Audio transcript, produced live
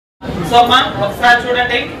So man, ఒకసారి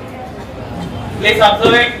చూడండి. Please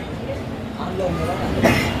observe it.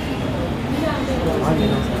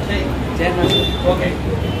 Okay.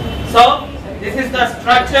 So this is the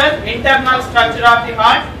structure, internal structure of the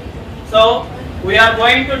heart. So we are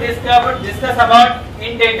going to discuss about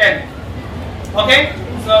in detail. Okay.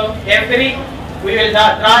 So we will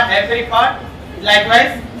draw every part.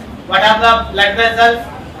 Likewise, what are the blood vessels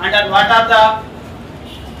and what are the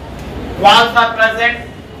walls are present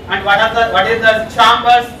and what is the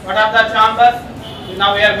chambers? What are the chambers? Now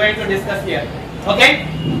we are going to discuss here. Okay.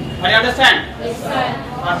 Do you understand? Yes, sir.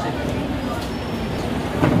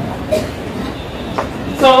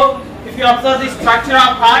 So if you observe the structure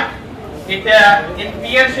of heart, it in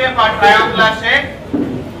pear shape or triangular shape.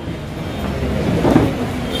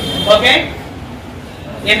 Okay.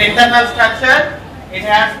 In internal structure, it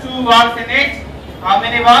has two walls in it. How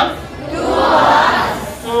many walls? Two walls.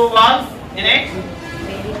 Two walls in it.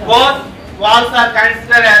 Both walls are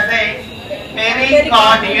considered as a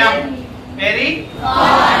pericardium. Pericardium.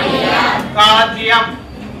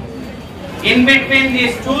 In between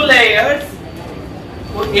these two layers,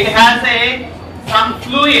 it has some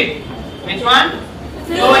fluid. Which one?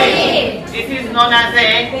 Fluid. This is known as a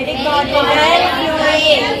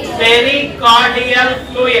pericardial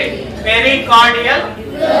fluid. Pericardial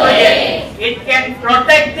fluid. It can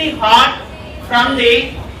protect the heart from the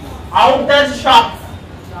outer shocks.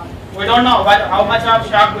 We don't know how much of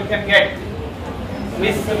shock we can get.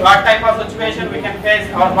 What type of situation we can face,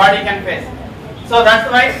 our body can face. So that's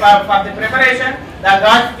why for the preparation, the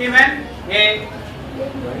God given a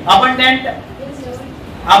abundant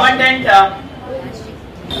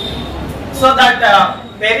so that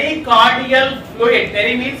pericardial fluid,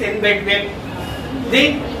 peri means in between the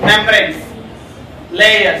membranes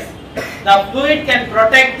layers, the fluid can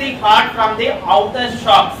protect the heart from the outer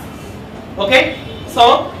shocks. Okay, so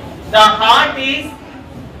the heart is,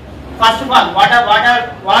 first of all,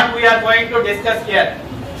 what we are going to discuss here.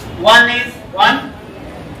 One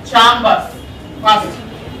chambers. First,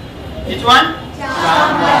 which one?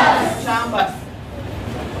 Chambers.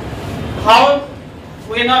 How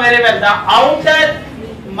we know very well, the outer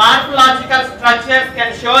morphological structures can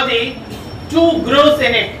show the two grooves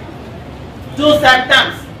in it, two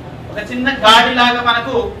septums. ఒక చిన్న గాడి లాగా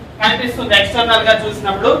మనకు కనిపిస్తుంది external గా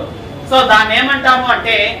చూసినప్పుడు. So దాన్ని ఏమంటాము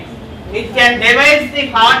అంటే, it can divide the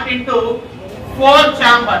heart into 4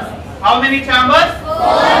 chambers. How many chambers?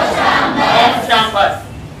 4 chambers.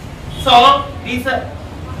 So these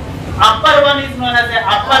upper one is known as a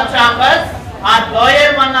upper chambers, or lower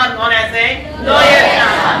one are known as a lower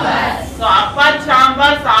chambers. So upper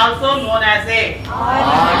chambers also known as a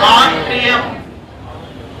atrium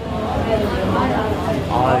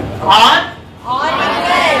or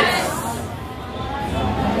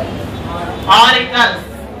auricles.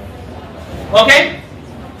 Okay,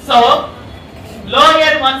 so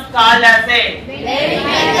lower ones called as a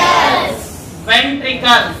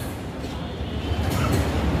ventricles.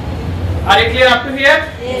 Are you clear up to here?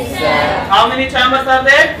 Yes, sir. How many chambers are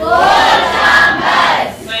there? 4 chambers.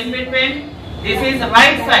 So in between, this is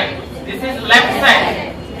right side, this is left side.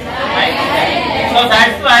 Right? So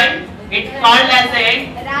that's why it's called as a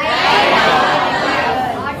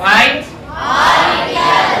right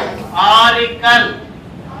auricle.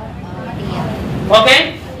 Okay?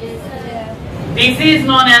 This is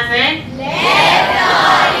known as a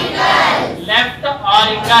left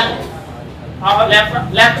auricle or left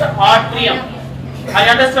atrium. Are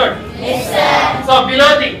you understood? Yes, sir. So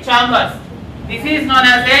below the chambers, this is known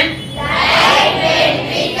as a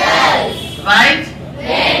right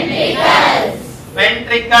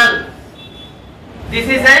ventricle. This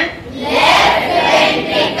is a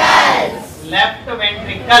left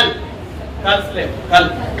ventricle.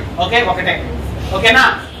 Okay, okay na?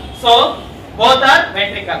 So both are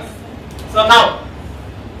ventricles. So now,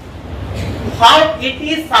 how it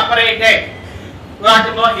is separated? You have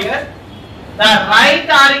to know here. The right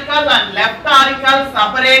auricle and left auricle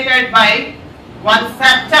separated by one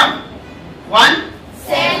septum.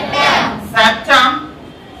 Septum.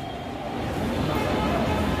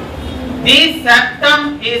 This septum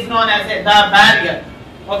is known as the barrier.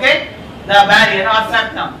 Okay, the barrier or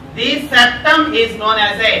septum. This septum is known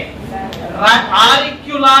as a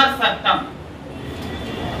auricular septum.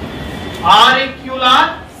 Auricular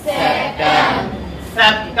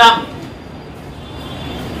septum.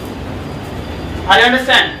 Are you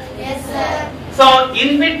understand? Yes, sir. So in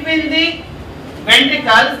between the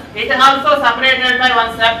ventricles, it is also separated by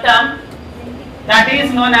one septum. That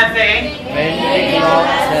is known as a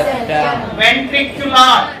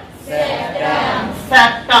ventricular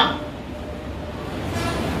septum.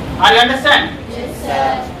 Are you understand? Yes, sir.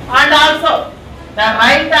 And And also the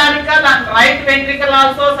right auricle and right ventricle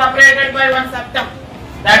also separated by one septum.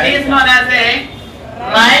 That is known as a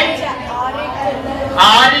right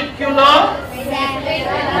auriculo.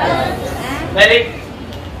 Very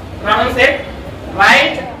pronounce it.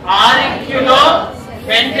 Right auriculo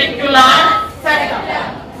ventricular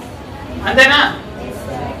septum. And then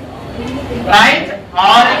right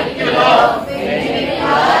auriculo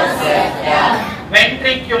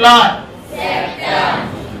ventricular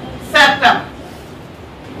septum.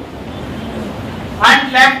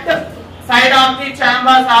 And left side of the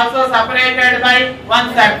chambers also separated by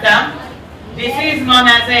one septum. This is known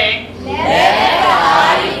as a left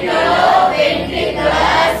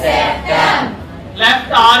auriculo-ventricular septum. Left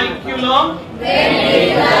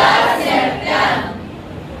auriculo-ventricular septum.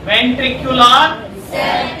 Ventricular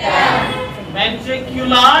Septum.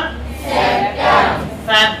 Ventricular Septum.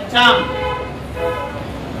 septum.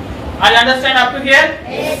 Are you understand up to here?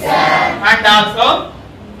 Yes, sir. And also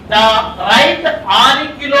the right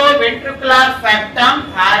auriculo-ventricular septum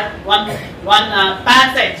has one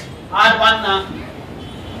passage or one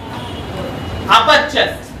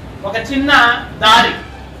aperture. ఒక చిన్న దారి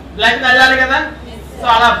blood వెళ్ళాలి కదా, so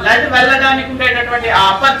అలా blood వెళ్ళడానికి ఉండేటటువంటి ఆ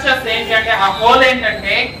apertures ఏంటంటే, ఆ హోల్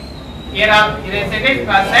ఏంటంటే here it is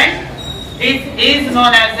present. This is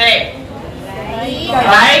known as a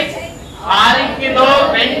right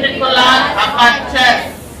auriculo-ventricular aperture.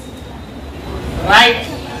 Right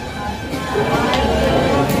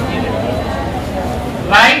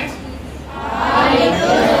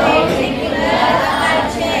Auriculo-ventricular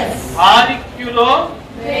apertures.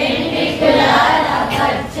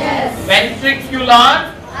 Auriculo-ventricular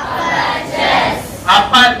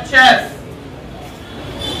apertures.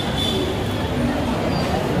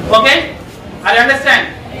 Okay, are you understand?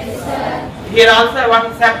 Yes, sir. Here also one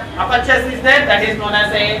aperture is there, that is known as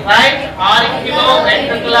a right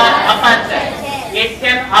auriculo-ventricular aperture. It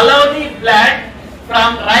can allow the blood from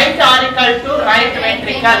right auricle to right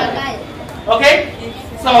ventricle. Okay,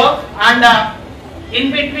 so and in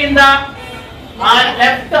between the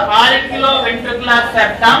left auriculo-ventricular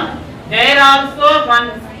septum there also one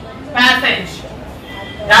passage,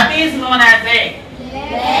 that is known as a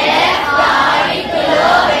Left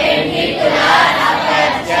auriculo-ventricular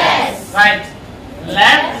apertures. right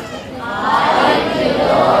left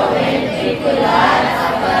Auriculo-ventricular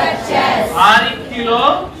apertures.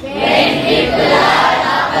 auriculo-ventricular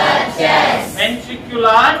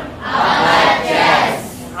Ventricular apertures.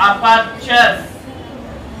 apertures.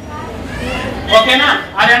 Okay na?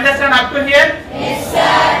 Are you understand up to here? Yes,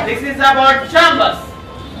 sir. This is about chambers.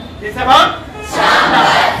 This is about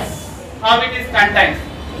Chambers. how it is contained,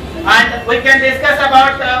 and we can discuss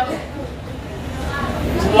about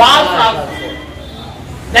walls also.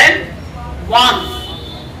 Then walls.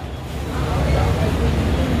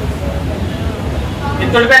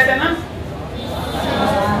 Intul paise na?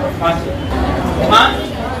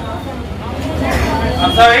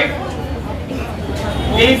 Observe it.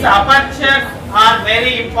 These apertures are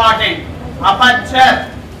very important. Aperture.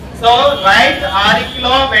 So right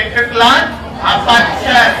auriculo-ventricular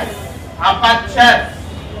aperture. Aperture.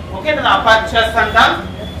 Okay, the apertures antam.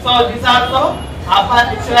 So this also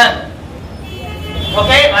aperture.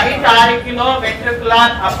 Okay, right auriculo-ventricular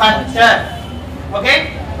aperture. Okay,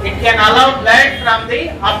 it can allow blood from the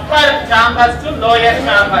upper chambers to lower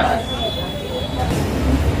chambers.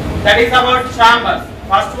 That is about chambers.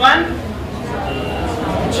 First one,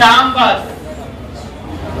 chambers.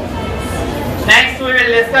 Next we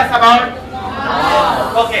will discuss about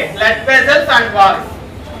blood vessels and valves.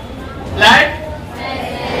 Blood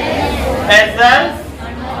vessels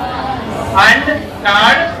and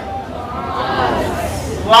third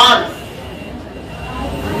valves.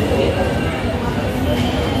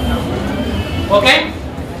 Okay,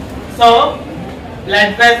 so blood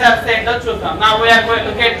vessels ఏంటో చూద్దాం. Now we are going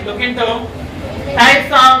to look into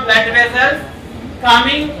types of blood vessels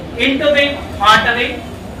coming into the artery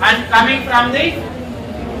and coming from the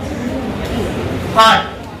heart.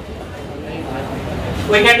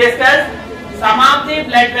 We can discuss some of the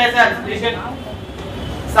blood vessels.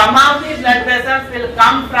 Some of the blood vessels will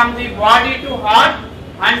come from the body to heart,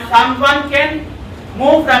 and someone can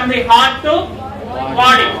move from the heart to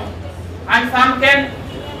body, and some can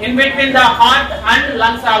in between the heart and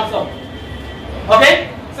lungs also. Okay,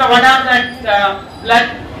 so what are that blood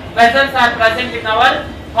vessels are present in our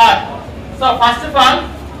heart? So first of all,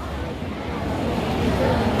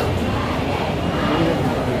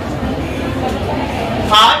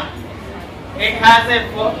 heart, it has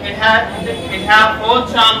four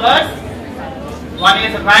chambers. One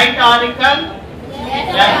is right auricle,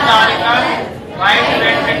 left auricle, right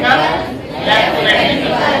ventricle, left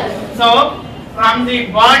ventricle. So from the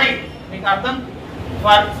body, మీకు అర్థం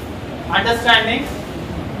for understanding,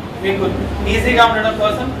 మీకు ఈజీగా ఉండడం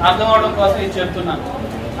కోసం, అర్థం అవడం కోసం ఇది చెప్తున్నాను.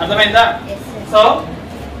 అర్థమైందా? So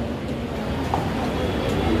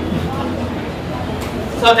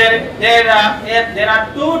there are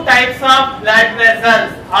two types of blood vessels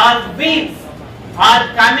or veins are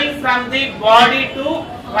coming from the body to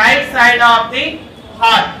right side of the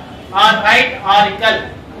heart or right auricle.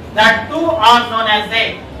 That two are known as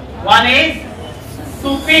one is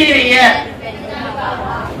superior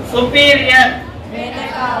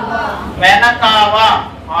vena cava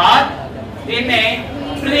or in a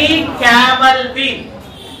precaval vein.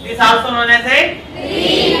 This also known as a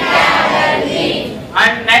precaval vein.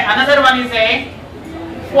 And another one is a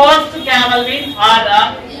postcaval vein or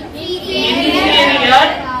inferior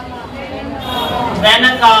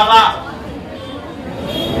vena cava.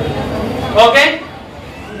 Okay.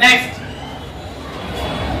 Next,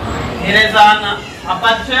 here is an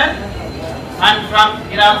aperture, and from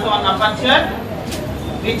here also an aperture,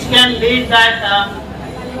 which can lead that.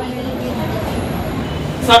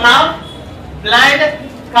 So now, blood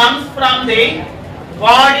comes from the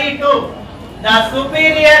body to the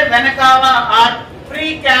superior vena cava or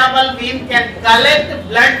precaval vein can collect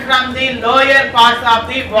blood from the lower parts of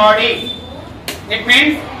the body. It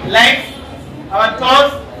means legs, our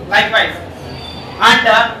toes, likewise. And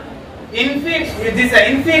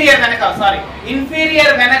inferior vena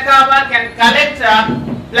cava can collect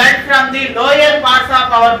blood from the lower parts of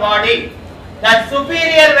our body. The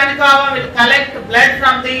superior vena cava will collect blood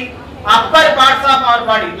from the upper parts of our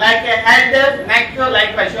body, like a head, neck,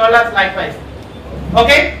 likewise, shoulders, likewise.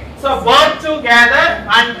 Okay, so both together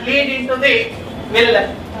and lead into the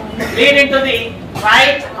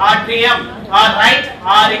right atrium or right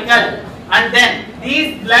auricle, and then this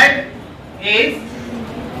blood is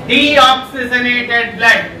deoxygenated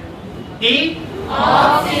blood.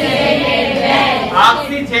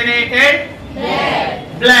 Oxygenated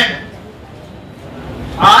blood.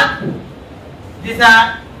 Or these are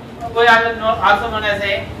also known as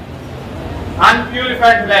a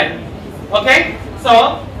unpurified blood. Okay, so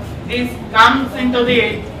this comes into the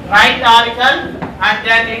right auricle and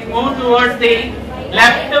then it moves towards the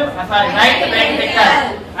right ventricle,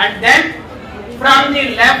 and then from the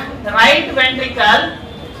right ventricle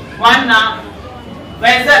one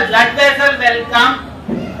blood vessel will come.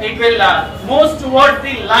 It will move towards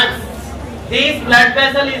the lungs. This blood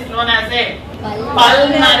vessel is known as a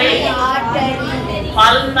pulmonary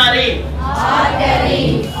artery.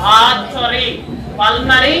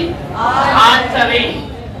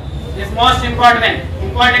 This most important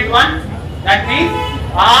one. That means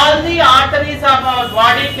all the arteries of our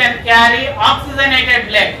body can carry oxygenated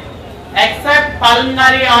blood except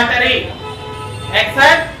pulmonary artery.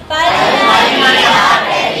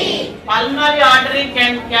 Pulmonary artery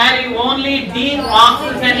can carry only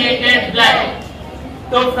deoxygenated blood.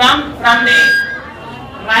 So from the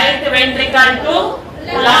right ventricle to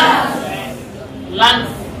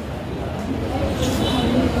lungs.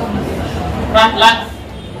 From lungs.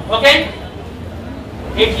 Okay.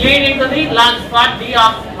 It leads into the lungs for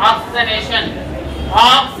deoxygenation.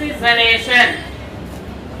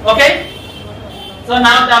 Okay. So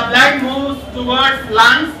now the blood moves towards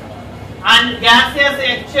lungs and gaseous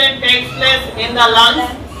exchange takes place in the lungs.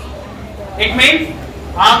 It means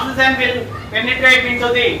oxygen will penetrate into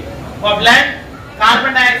the blood,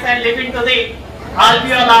 carbon dioxide leak into the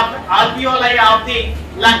alveoli of the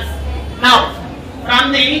lungs. Now from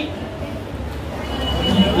the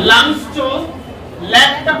lungs to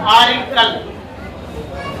left auricle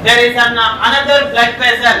there is another blood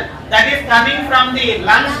vessel that is coming from the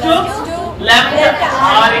lungs to left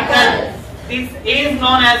auricle. This is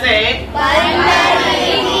known as a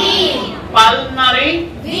pulmonary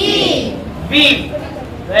vein.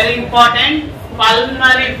 Very important,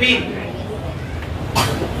 pulmonary vein.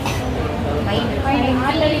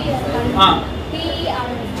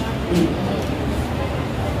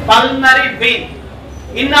 Pulmonary vein.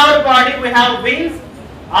 In our body we have veins.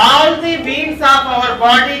 All the veins of our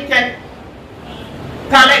body can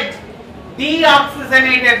collect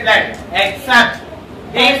deoxygenated blood except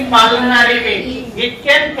this pulmonary vein. It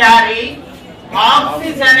can carry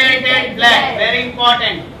oxygenated blood. Very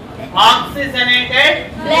important. Oxygenated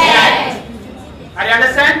blood. Are you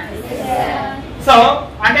understand? So,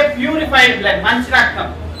 అంటే purified blood, మంచి రక్తం.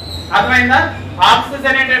 అర్థమైందా?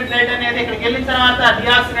 Oxygenated blood అనేది ఇక్కడికి వెళ్ళిన తర్వాత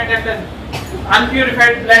deoxygenated blood,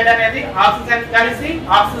 unpurified blood అనేది oxygen కలిసి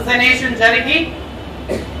ఆక్సిజనేషన్ జరిగి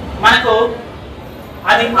మనకు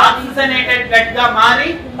అది ఆక్సిజనేటెడ్ బ్లడ్ గా మారి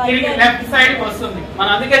తిరిగి లెఫ్ట్ సైడ్ కి వస్తుంది.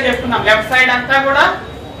 మనం అందుకే చెప్తున్నాం లెఫ్ట్ సైడ్ అంతా కూడా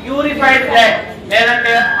ప్యూరిఫైడ్ బ్లడ్.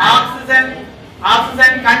 లేదంటే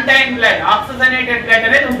oxygen contain blood, oxygenated blood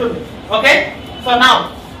అనేది ఉంటుంది. Okay, so now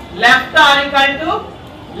left auricle to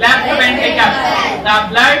left ventricle. The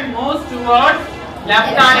blood moves towards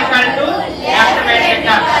left auricle to left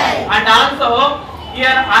ventricle. And also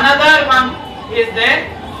here another one is there.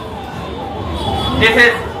 This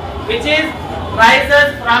is which is rises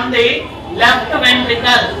from the left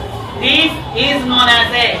ventricle. This is known as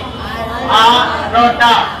a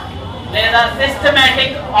aorta. There are systematic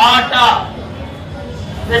aorta.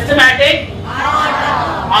 Systematic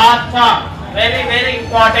aorta. Very, very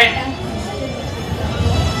important.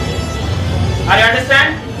 Are you understand?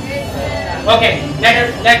 Okay. Let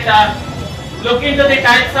look into the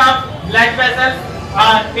types of blood vessels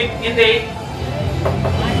in the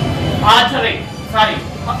artery. Sorry,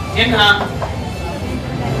 in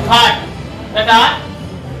heart. That are,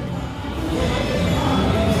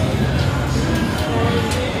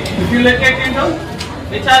 if you look at into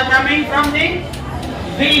which are coming from the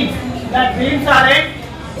veins. That veins are it.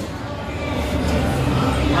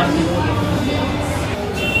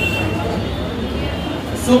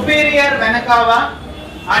 Superior vena cava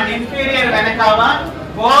and inferior vena cava,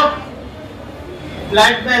 both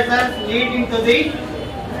blood vessels lead into the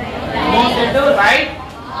moves into right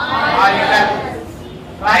auricle.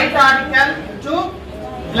 Right auricle to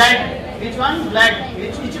blood. Which one? Blood.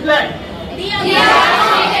 Which blood?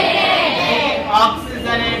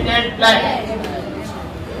 Deoxygenated blood.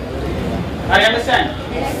 Are you understand?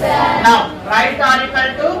 Yes, sir. Now, right auricle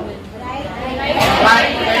to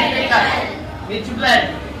right ventricle. Which blood?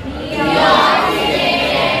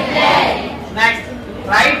 Deoxygenated blood. Next,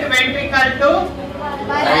 right ventricle to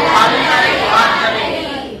pulmonary artery.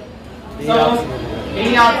 So,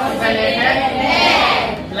 deoxygenated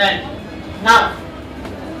blood. Now,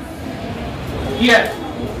 here,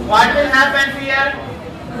 what will happen here?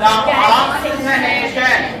 The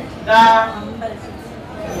oxygenation, the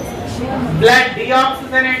blood,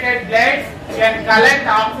 deoxygenated blood can collect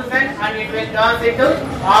oxygen and it will turn into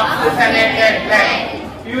oxygenated blood.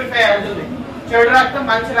 Purify అవుతుంది. చెడు రక్తం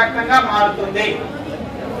మంచి రక్తంగా మారుతుంది.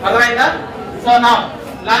 అర్థమైందా? So now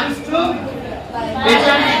lungs to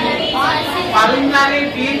pulmonary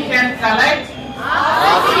vein can collect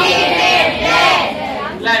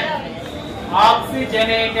blood.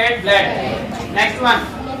 Oxygenated blood. Next one.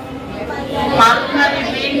 Pulmonary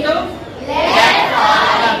vein to left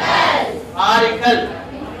auricle.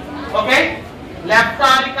 Okay? Left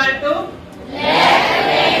auricle to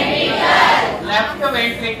left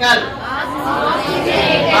ventricle.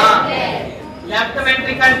 Left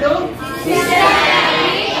ventricle to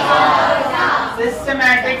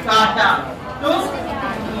systematic aorta to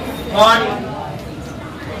body.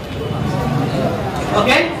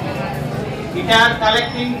 Okay? It are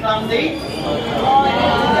collecting from the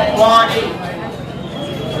body.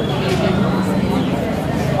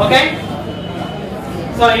 Okay?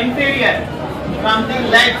 So inferior from the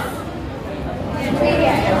legs,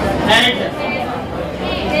 head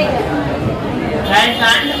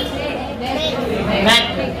and neck.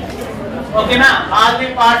 Okay na? All the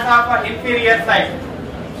parts of inferior side.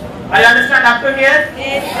 Are you understand up to here?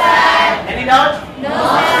 Yes, sir. Any doubt? No,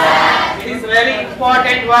 sir. It is very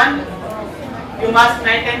important one. You must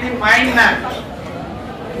maintain the mind map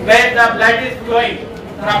where the blood is flowing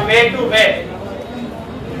from where to where.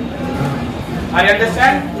 Are you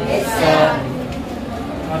understand? Yes, sir.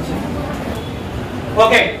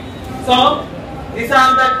 Okay. So these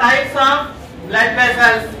are the types of blood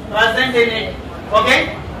vessels present in it. Okay.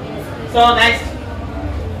 So next,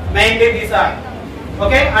 mainly these are.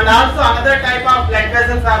 Okay. And also another type of blood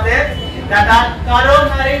vessels are there that are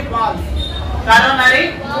coronary valves. Coronary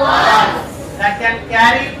valves that can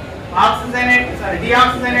carry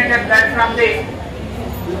deoxygenated blood from the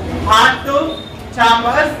heart to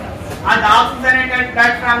chambers and oxygenated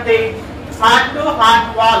blood from the heart to heart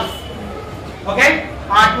valves. Okay,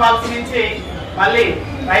 heart valves nunchi malli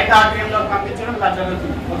right atrium lo పంపించడం ఇలా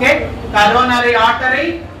జరుగుతుంది. Okay, coronary artery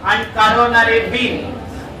and coronary vein.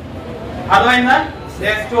 అర్థమైందా?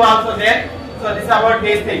 There's two also there. So this is about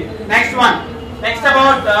these things. Next one. Next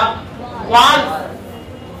about the valves.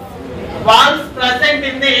 Valves present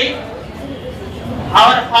in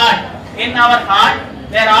our heart. In our heart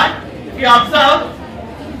there are, if you observe,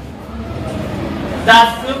 the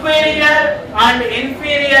superior and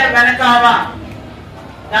inferior vena cava.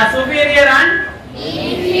 The superior and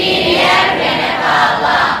Inferior vena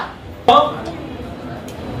cava. So,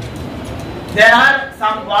 there are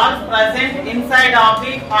some valves present inside of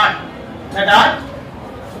the heart. That are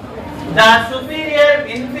the superior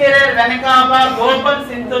inferior vena cava opens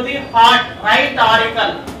into the heart right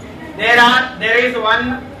auricle. There is one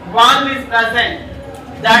valve is present,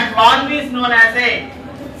 that valve is known as a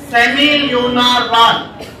semilunar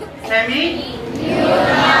valve. Semilunar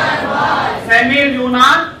valve.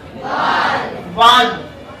 Semilunar valve.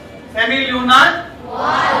 Semilunar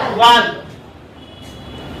valve.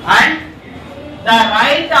 And the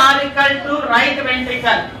right auricle to right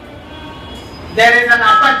ventricle, there is an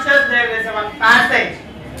aperture, there is one passage.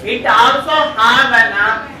 It also have an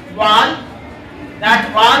valve. That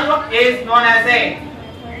valve is known as a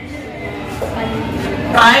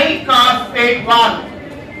tricuspid valve.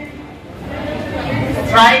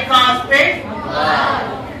 Tricuspid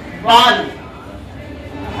valve.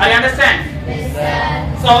 Are you understand? Yes, sir.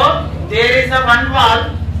 So there is a one valve,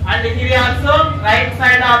 and here also right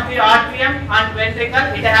side of the atrium and ventricle.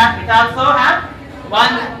 It also have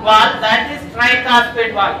one valve, that is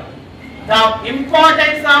tricuspid valve. The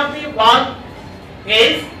importance of the valve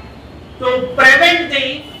is to prevent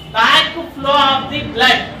the back flow of the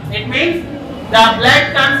blood. It means the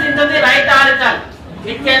blood comes into the right auricle.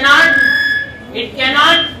 It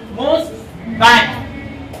cannot move back.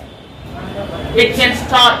 It can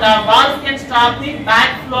stop, the valve can stop the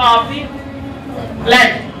back flow of the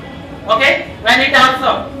blood. Okay?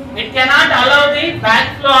 It cannot allow the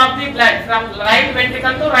back flow of the blood from right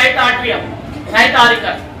ventricle to right atrium, right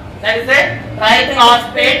auricle. That is a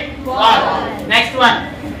tricuspid valve. Next one.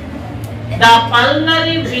 The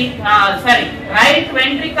pulmonary, right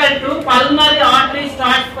ventricle to pulmonary artery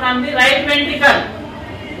starts from the right ventricle.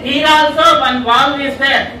 Here also one valve is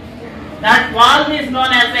there. That valve is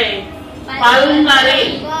known as a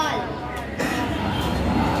pulmonary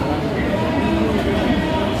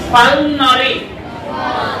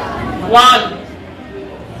valve.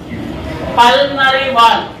 Pulmonary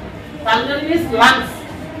valve. Pulmonary means lungs.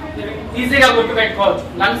 Easy ga guttu pettukochu.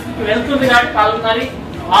 Lungs ki veltundi కాబట్టి pulmonary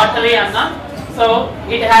artery anna. So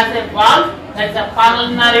it has a valve, that is a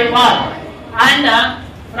pulmonary valve. And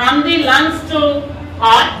from the lungs to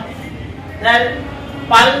heart, the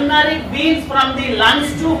pulmonary beats from the lungs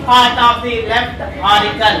to heart of the left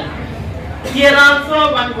auricle. Here also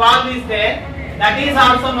one valve is there. That is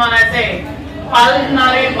also known as a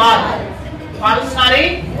pulmonary valve. Pulmonary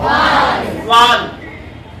valve.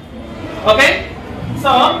 Okay?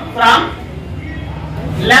 So from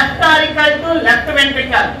left auricle to left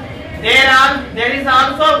ventricle, there is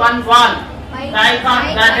also one valve.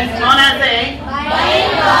 That is known as a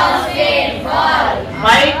Bicuspid valve.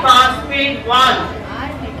 Bicuspid valve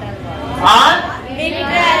or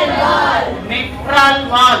mitral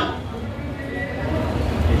valve.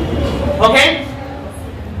 Okay?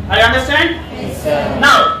 Are you understand? Yes, sir.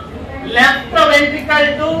 Now, left ventricle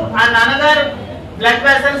to another blood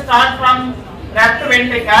vessel starts from left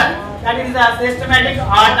ventricle. That is a systematic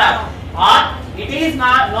aorta, or it is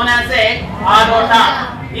not known as a aorta.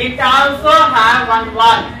 It also have one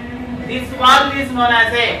valve. This valve is known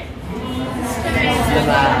as a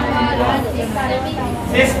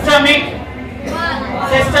systemic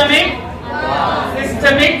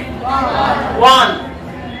valve,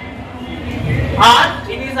 or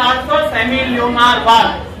it is also semilunar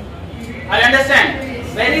valve. I understand.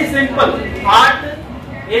 Very simple. Heart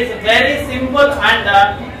is very simple and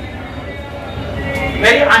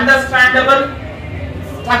very understandable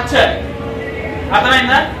structure.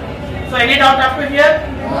 Arthamainda? So any doubt up to here?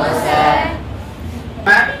 No, sir.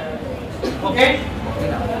 Okay.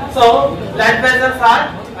 So blood vessels are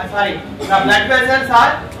the blood vessels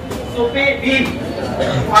are vein.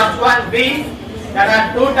 First one vein. There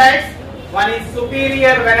are two types. One is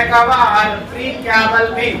superior vena cava or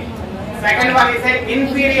precaval vein. Second one is a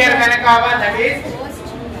inferior vena cava, that is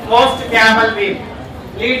postcaval vein.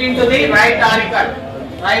 Lead into the right auricle.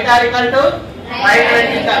 Right auricle to right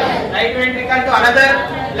ventricle. Right ventricle to another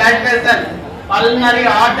blood vessel, pulmonary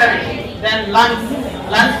artery. Then lungs.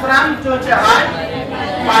 Lungs from to heart,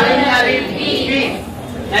 pulmonary vein.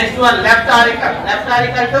 Next one, left auricle. Left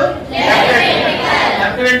auricle to left ventricle.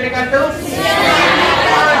 Left ventricle to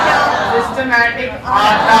systematic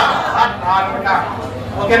aorta.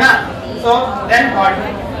 Okay na? So then what?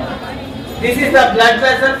 This is the blood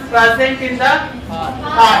vessel present in the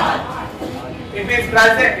heart. It is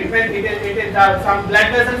present. It is some blood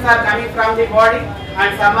vessels are coming from the body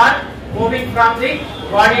and some are moving from the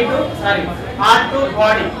body to heart to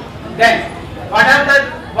body. Then what are the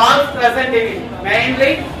valves present in it?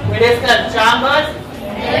 Mainly we discuss chambers,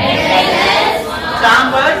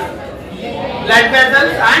 blood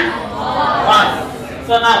vessels and valves.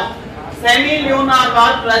 So now semilunar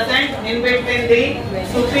valve present in between the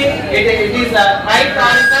superior. It is the right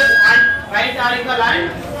auricle and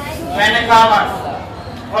vena cava.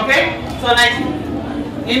 Okay. So next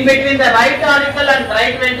In between the right auricle and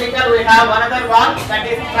right ventricle, we have another valve, that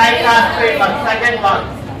is tricuspid valve, second valve.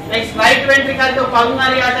 Next, right ventricle to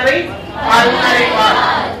pulmonary artery, pulmonary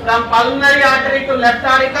valve. From pulmonary artery to left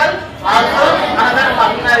auricle, also another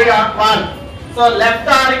pulmonary valve. So left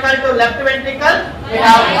auricle to left ventricle, we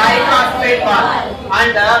have tricuspid valve,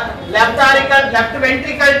 and left auricle, left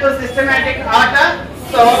ventricle to systematic aorta,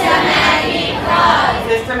 so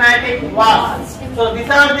systematic valves. So these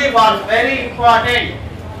are the valves, very important.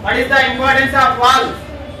 What is the importance of valves?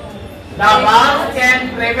 The valves can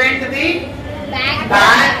prevent the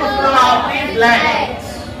backflow of the blood.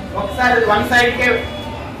 Okay, one side ke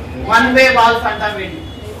one way valves antam veedi.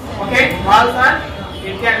 Okay, valves are,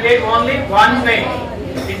 it can lead only one way.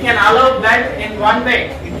 It can allow blood in one way.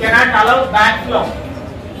 It cannot allow backflow.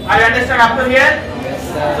 Are you understand up to here? Yes,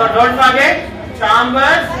 sir. So don't forget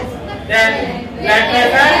chambers, then blood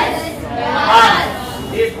vessels,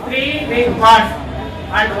 heart. These three big parts.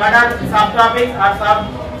 And what are subtopics or sub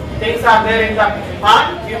things are there in the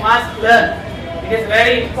heart? You must learn. It is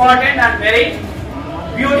very important and very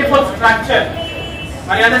beautiful structure.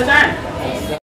 Are you understand?